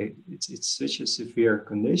melanoma, it's such a severe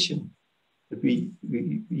condition that we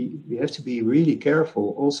have to be really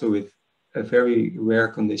careful also with a very rare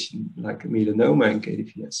condition like melanoma and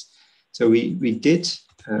KdVS. So we did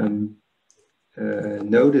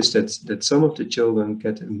notice that some of the children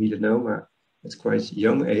get a melanoma at quite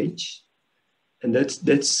young age, and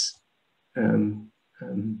that's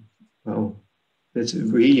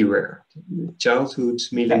really rare. Childhood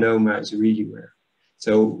melanoma is really rare.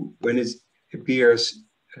 So when it's appears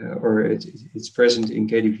or it's present in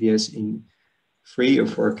KdVS in 3 or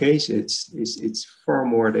 4 cases, it's far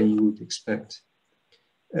more than you would expect.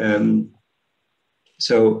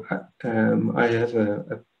 So I have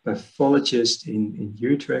a pathologist in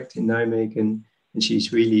Utrecht, in Nijmegen, and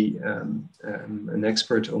she's really an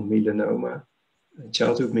expert on melanoma,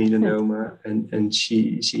 childhood melanoma, and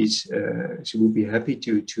she would be happy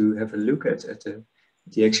to have a look at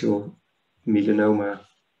the actual melanoma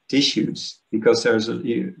tissues, because there's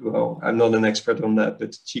well, I'm not an expert on that,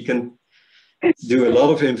 but she can do a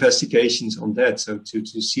lot of investigations on that, so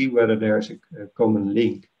to see whether there's a common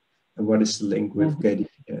link and what is the link with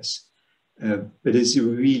KdVS. But it's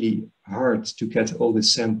really hard to get all the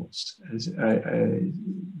samples. I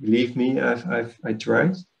believe me, I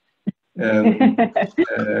tried,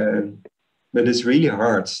 but it's really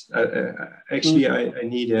hard. Actually, I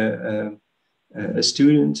need a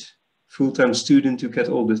student, full-time student, to get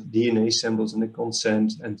all the DNA samples and the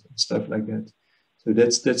consent and stuff like that. So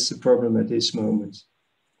that's the problem at this moment.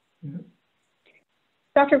 Yeah.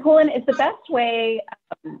 Dr. Koolen, is the best way,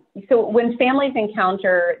 so when families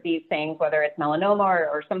encounter these things, whether it's melanoma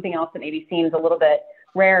or something else that maybe seems a little bit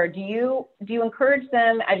rare, do you encourage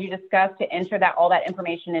them, as you discussed, to enter all that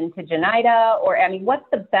information into Genida? Or, I mean, what's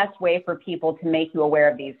the best way for people to make you aware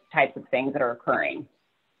of these types of things that are occurring?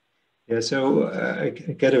 Yeah, so I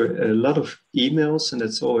get a lot of emails, and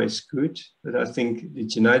that's always good. But I think the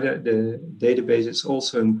Genida, the database, is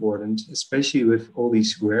also important, especially with all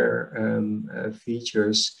these rare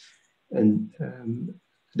features. And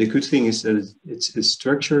the good thing is that it's a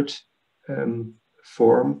structured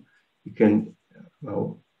form. You can,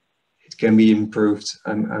 well, it can be improved.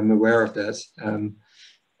 I'm aware of that.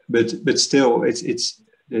 But still, it's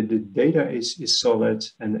the data is solid,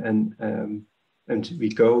 and we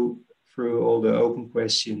go through all the open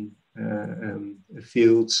question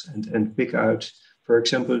fields and pick out, for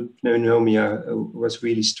example, pneumonia was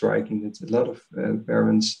really striking. That a lot of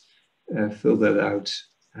parents fill that out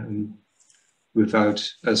without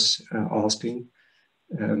us asking.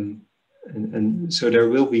 And so there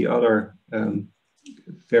will be other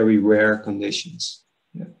very rare conditions.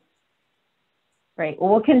 Yeah. Great. Well,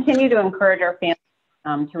 we'll continue to encourage our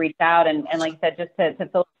families to reach out and like I said, just to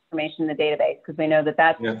fill information in the database, because we know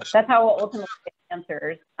that's how we'll ultimately get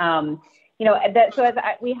answers. You know, so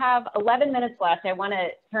we have 11 minutes left, I want to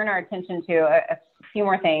turn our attention to a few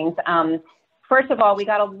more things. First of all, we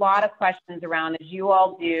got a lot of questions around, as you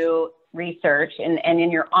all do research and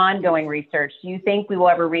in your ongoing research, do you think we will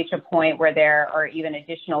ever reach a point where there are even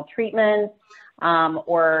additional treatments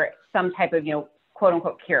or some type of, quote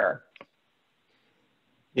unquote cure?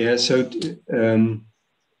 Yeah, so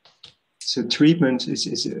so treatment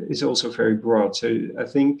is also very broad. So I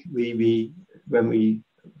think when we,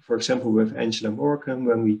 for example, with Angela Morgan,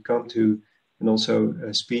 when we come to, and also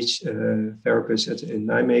a speech therapist in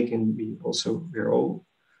Nijmegen, we're all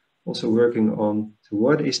also working on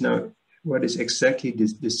what is exactly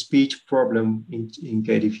the speech problem in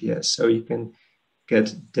KdVS. So you can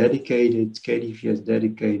get dedicated KdVS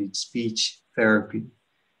dedicated speech therapy,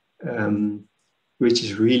 which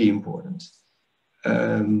is really important.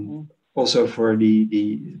 Also for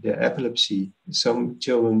the epilepsy, some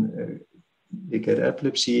children they get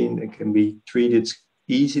epilepsy and it can be treated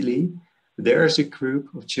easily. There's a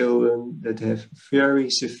group of children that have very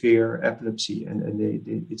severe epilepsy, and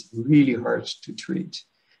it's really hard to treat.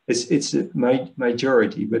 It's a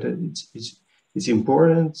majority, but it's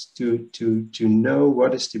important to know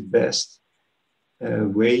what is the best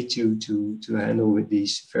way to handle with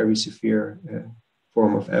these very severe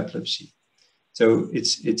form of epilepsy. So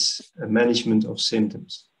it's a management of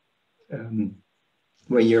symptoms.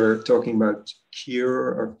 When you're talking about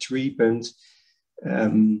cure or treatment,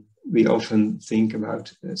 we often think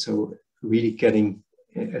about so really getting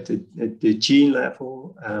at the gene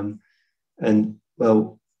level, and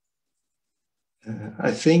well,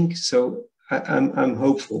 I think so. I'm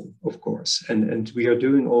hopeful, of course, and we are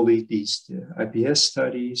doing all these IPS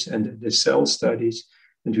studies and the cell studies,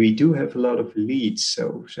 and we do have a lot of leads.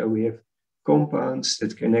 So we have compounds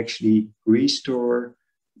that can actually restore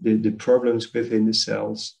the problems within the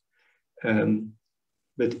cells.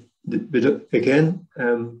 But again,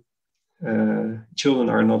 children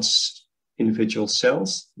are not individual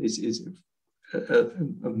cells. It's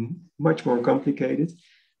much more complicated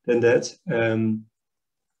than that.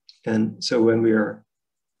 And so when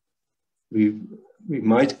we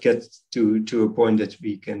might get to a point that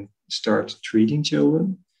we can start treating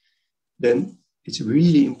children, then it's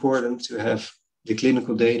really important to have the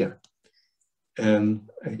clinical data.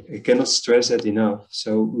 I cannot stress that enough.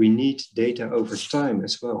 So we need data over time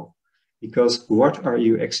as well. because what are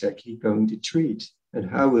you exactly going to treat, and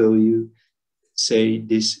how will you say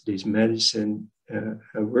this medicine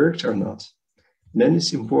worked or not? And then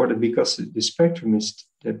it's important because the spectrum is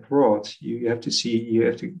that broad. You have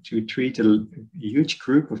to treat a huge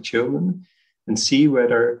group of children and see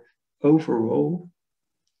whether overall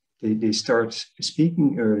they start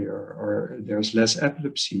speaking earlier or there's less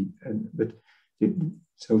epilepsy.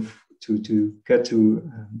 So to get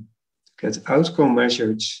outcome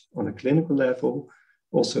measures on a clinical level,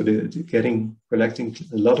 also collecting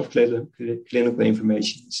a lot of clinical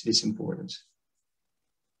information is important.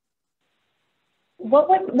 What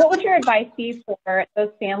would your advice be for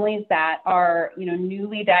those families that are,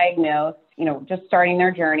 newly diagnosed, just starting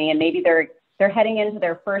their journey, and maybe they're heading into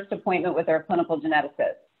their first appointment with their clinical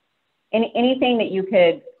geneticist? Anything that you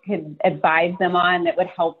could advise them on that would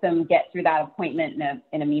help them get through that appointment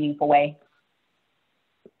in a meaningful way?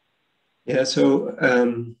 Yeah, so I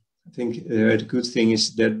think the good thing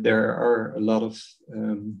is that there are a lot of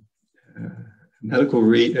medical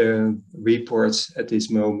reports at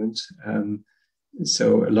this moment.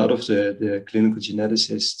 So a lot of the clinical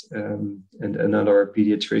geneticists and other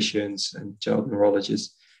pediatricians and child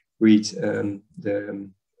neurologists read the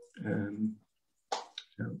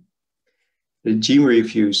gene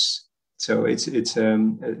reviews. So it's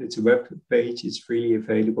a web page. It's freely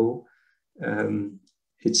available.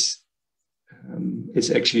 It's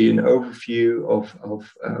actually an overview of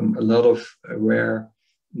a lot of rare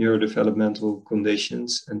neurodevelopmental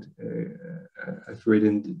conditions, and I've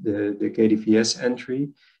written the KdVS entry,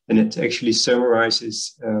 and it actually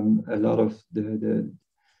summarizes a lot of the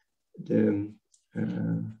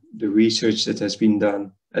research that has been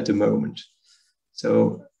done at the moment.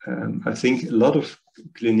 So I think a lot of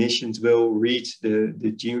clinicians will read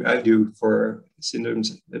the gene. I do for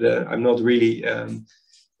syndromes that I'm not really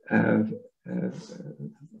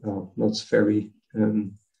not very.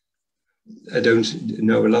 I don't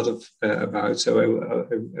know a lot of about, so I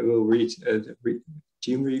will read the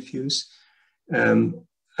gene reviews.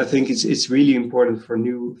 I think it's really important for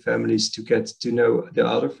new families to get to know the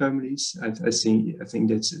other families. I think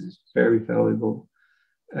that's very valuable,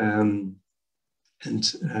 and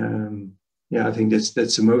I think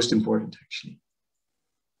that's the most important actually.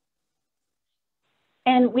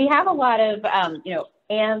 And we have a lot of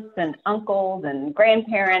aunts and uncles and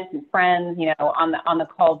grandparents and friends, on the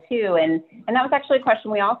call too. And that was actually a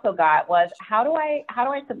question we also got was, how do I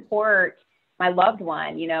support my loved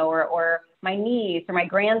one, or my niece or my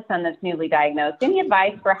grandson that's newly diagnosed? Any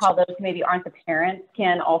advice for how those who maybe aren't the parents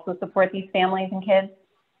can also support these families and kids?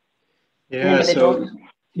 Yeah. So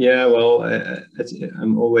yeah, well,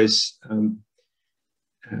 I'm always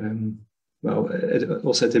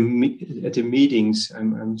also at the meetings.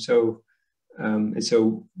 I'm so. It's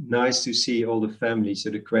so nice to see all the families, so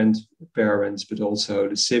the grandparents, but also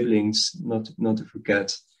the siblings, not to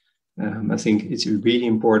forget. I think it's really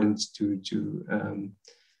important to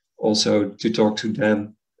also to talk to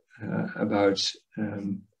them about a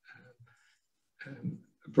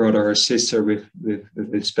brother or sister with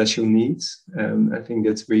special needs. I think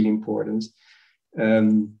that's really important.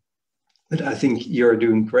 But I think you're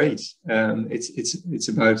doing great. It's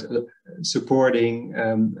about supporting.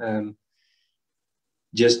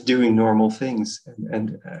 Just doing normal things,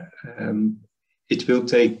 and it will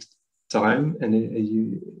take time,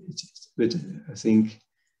 but I think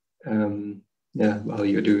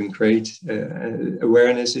you're doing great.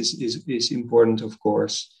 Awareness is important, of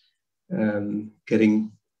course.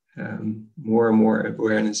 Getting more and more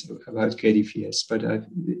awareness about KdVS, but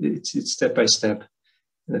it's step by step,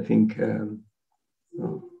 and I think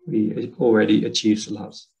we already achieved a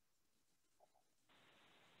lot.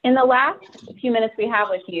 In the last few minutes we have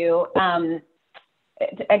with you, I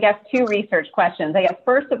guess 2 research questions. I guess,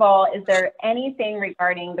 first of all, is there anything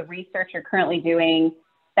regarding the research you're currently doing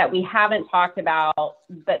that we haven't talked about,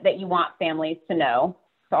 but that you want families to know?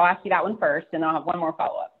 So I'll ask you that one first, and I'll have one more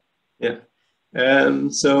follow-up. Yeah.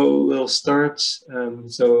 So we'll start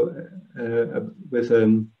with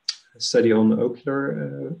a study on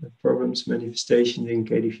ocular problems, manifestation in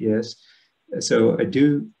KdVS. So I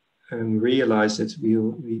do realize that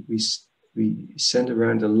we send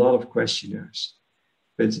around a lot of questionnaires,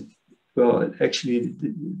 but actually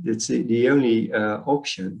that's the only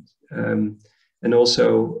option, and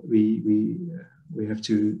also we have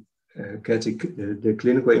to get the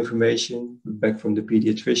clinical information back from the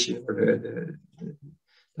pediatrician or the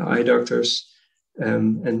eye doctors,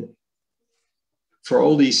 and for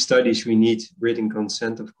all these studies we need written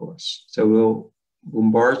consent, of course. So we'll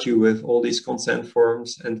bombard you with all these consent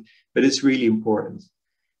forms, but it's really important.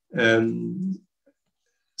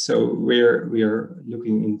 so we are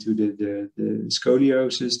looking into the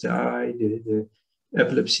scoliosis, the eye, the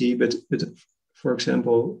epilepsy, but for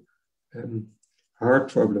example,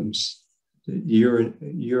 heart problems, the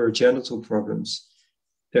urogenital problems.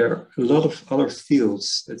 There are a lot of other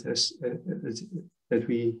fields that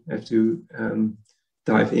we have to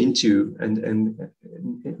dive into, and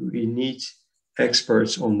we need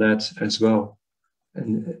experts on that as well.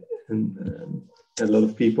 And a lot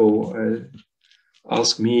of people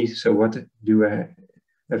ask me, so what do I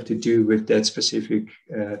have to do with that specific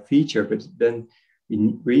feature? But then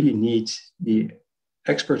we really need the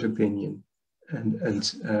expert opinion, and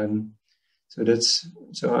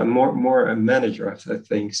so I'm more a manager, I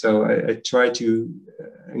think. So I try to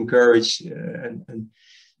encourage and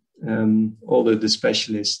all the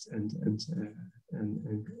specialists and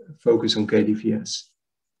focus on KdVS.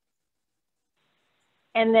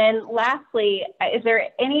 And then lastly, is there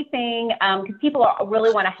anything, because people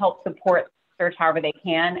really want to help support research however they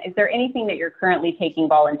can, is there anything that you're currently taking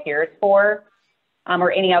volunteers for,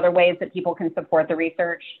 or any other ways that people can support the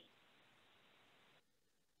research?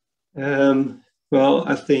 Well,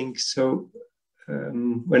 I think so.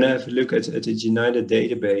 When I have a look at the United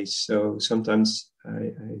database, so sometimes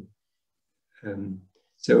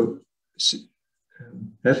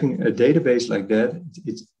having a database like that,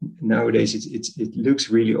 nowadays it looks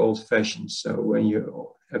really old-fashioned. So when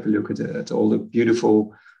you have a look at all the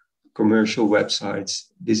beautiful commercial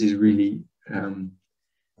websites, this is really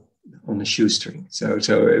on a shoestring. So it's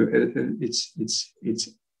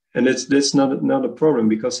and that's not a problem,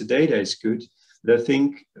 because the data is good. But I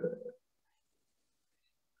think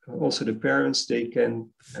also the parents, they can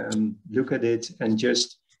look at it and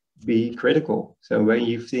just be critical. So when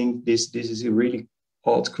you think this is a really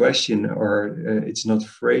odd question, or it's not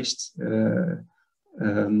phrased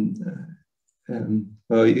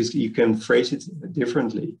well, you can phrase it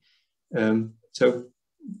differently. So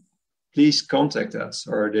please contact us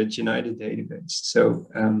or the United database. So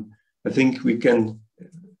I think we can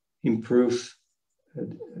improve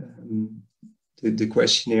the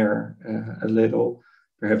questionnaire a little,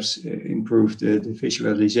 perhaps improve the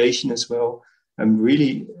visualization as well. I'm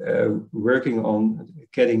really working on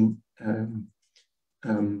getting a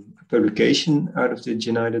publication out of the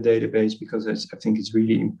United database, because I think it's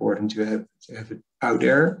really important to have it out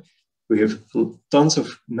there. We have tons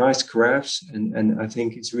of nice graphs, and I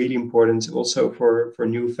think it's really important also for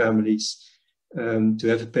new families to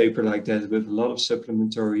have a paper like that with a lot of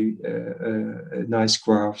supplementary nice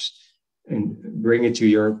graphs, and bring it to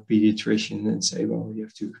your pediatrician and say, well, you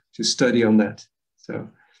have to study on that. So,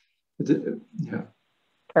 yeah.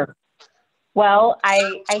 Perfect. Well,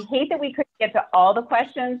 I hate that we couldn't get to all the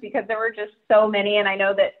questions because there were just so many, and I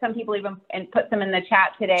know that some people even put them in the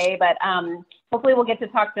chat today, but hopefully we'll get to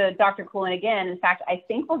talk to Dr. Koolen again. In fact, I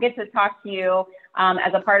think we'll get to talk to you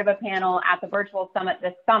as a part of a panel at the virtual summit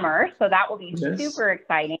this summer, so that will be super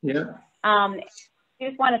exciting. Yeah. I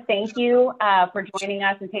just want to thank you for joining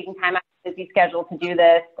us and taking time out of your busy schedule to do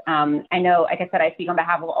this. I know, like I said, I speak on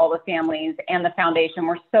behalf of all the families and the foundation.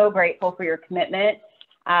 We're so grateful for your commitment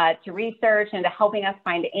to research and to helping us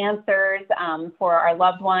find answers for our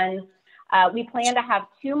loved ones. We plan to have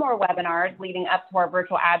 2 more webinars leading up to our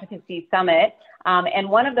virtual advocacy summit. And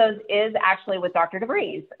one of those is actually with Dr. De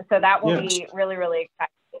Vries. So that will be really, really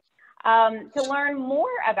exciting. To learn more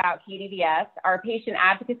about KdVS, our patient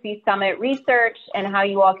advocacy summit research, and how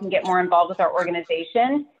you all can get more involved with our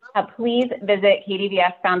organization, please visit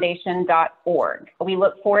kdvsfoundation.org. We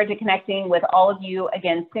look forward to connecting with all of you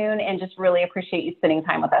again soon, and just really appreciate you spending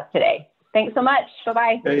time with us today. Thanks so much.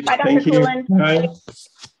 Bye-bye. Hey, bye, Dr. Koolen. Bye.